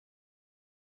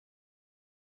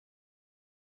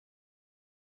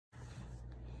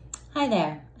Hi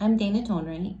there, I'm Dana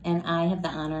Tonrey, and I have the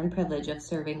honor and privilege of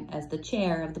serving as the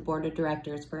chair of the board of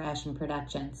directors for Ashland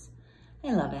Productions.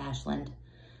 I love Ashland.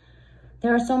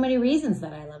 There are so many reasons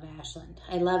that I love Ashland.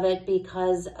 I love it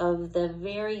because of the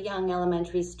very young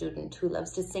elementary student who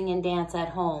loves to sing and dance at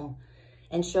home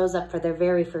and shows up for their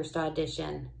very first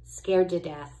audition, scared to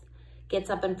death, gets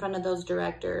up in front of those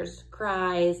directors,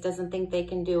 cries, doesn't think they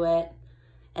can do it.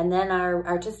 And then our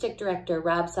artistic director,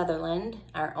 Rob Sutherland,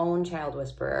 our own child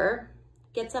whisperer,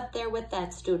 gets up there with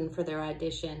that student for their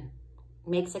audition,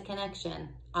 makes a connection,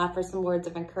 offers some words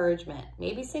of encouragement,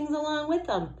 maybe sings along with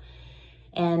them,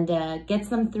 and gets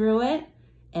them through it.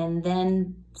 And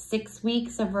then 6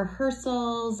 weeks of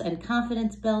rehearsals and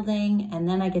confidence building, and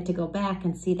then I get to go back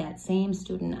and see that same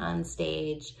student on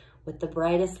stage with the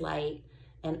brightest light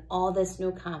and all this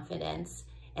new confidence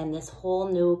and this whole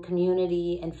new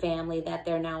community and family that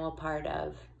they're now a part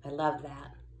of. I love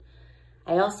that.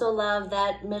 I also love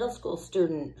that middle school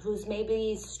student who's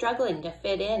maybe struggling to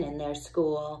fit in their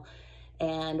school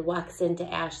and walks into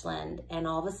Ashland and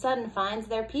all of a sudden finds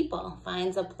their people,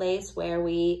 finds a place where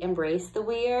we embrace the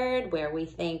weird, where we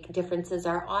think differences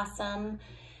are awesome,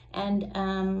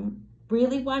 and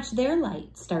really watch their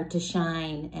light start to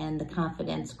shine and the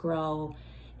confidence grow,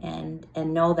 and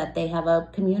know that they have a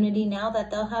community now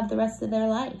that they'll have the rest of their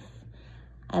life.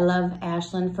 I love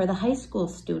Ashland for the high school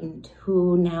student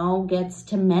who now gets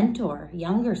to mentor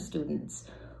younger students,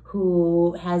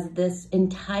 who has this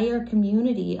entire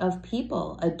community of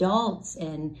people, adults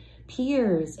and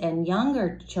peers and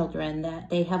younger children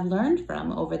that they have learned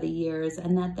from over the years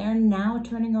and that they're now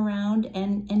turning around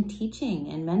and teaching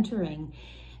and mentoring,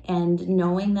 and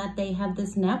knowing that they have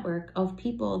this network of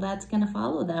people that's going to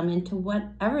follow them into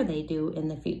whatever they do in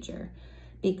the future.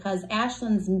 Because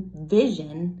Ashland's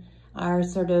vision, our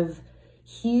sort of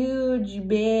huge,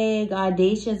 big,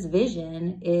 audacious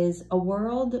vision, is a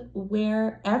world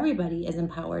where everybody is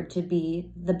empowered to be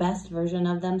the best version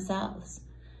of themselves.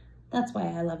 That's why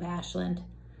I love Ashland.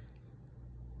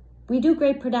 We do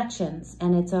great productions,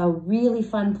 and it's a really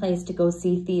fun place to go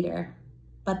see theater,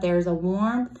 but there's a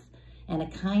warmth and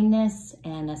a kindness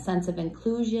and a sense of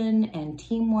inclusion and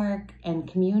teamwork and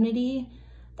community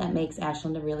that makes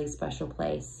Ashland a really special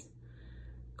place.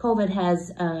 COVID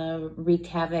has wreaked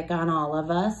havoc on all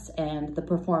of us and the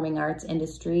performing arts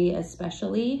industry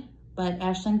especially, but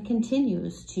Ashland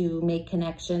continues to make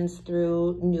connections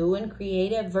through new and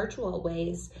creative virtual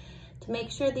ways to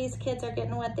make sure these kids are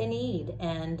getting what they need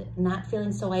and not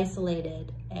feeling so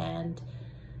isolated, and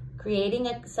creating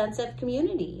a sense of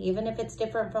community, even if it's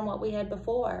different from what we had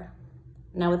before.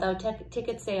 Now, without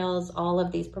ticket sales, all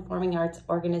of these performing arts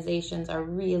organizations are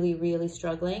really, really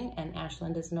struggling, and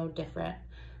Ashland is no different.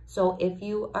 So if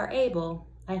you are able,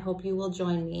 I hope you will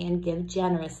join me and give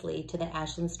generously to the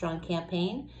Ashland Strong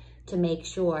campaign to make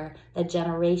sure that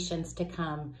generations to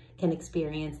come can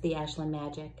experience the Ashland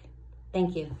magic.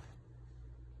 Thank you.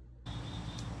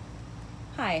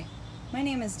 Hi, my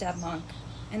name is Deb Monk,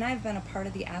 and I've been a part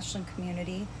of the Ashland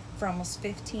community for almost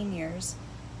 15 years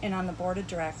and on the board of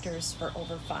directors for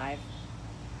over 5.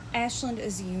 Ashland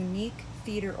is a unique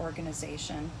theater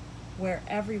organization where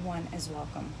everyone is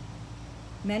welcome.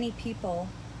 Many people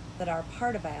that are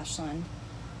part of Ashland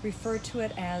refer to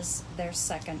it as their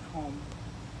second home.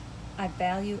 I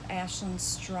value Ashland's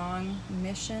strong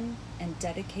mission and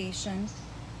dedication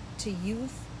to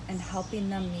youth and helping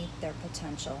them meet their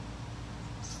potential.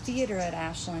 Theater at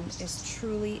Ashland is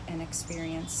truly an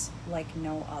experience like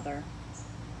no other.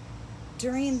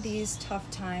 During these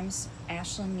tough times,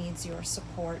 Ashland needs your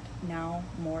support now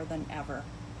more than ever.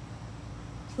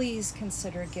 Please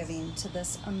consider giving to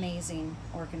this amazing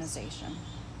organization.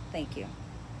 Thank you.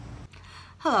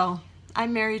 Hello,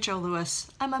 I'm Mary Jo Lewis.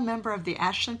 I'm a member of the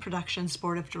Ashland Productions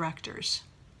Board of Directors.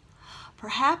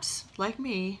 Perhaps, like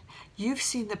me, you've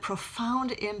seen the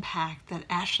profound impact that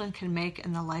Ashland can make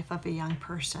in the life of a young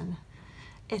person.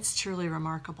 It's truly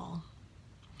remarkable.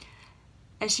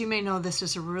 As you may know, this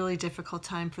is a really difficult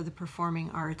time for the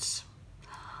performing arts.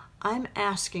 I'm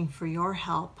asking for your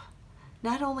help,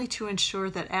 not only to ensure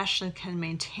that Ashland can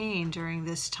maintain during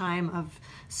this time of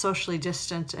socially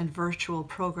distant and virtual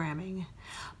programming,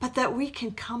 but that we can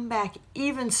come back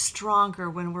even stronger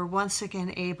when we're once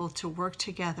again able to work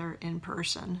together in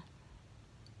person.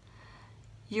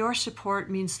 Your support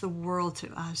means the world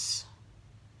to us.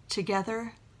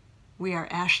 Together, we are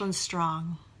Ashland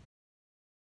Strong.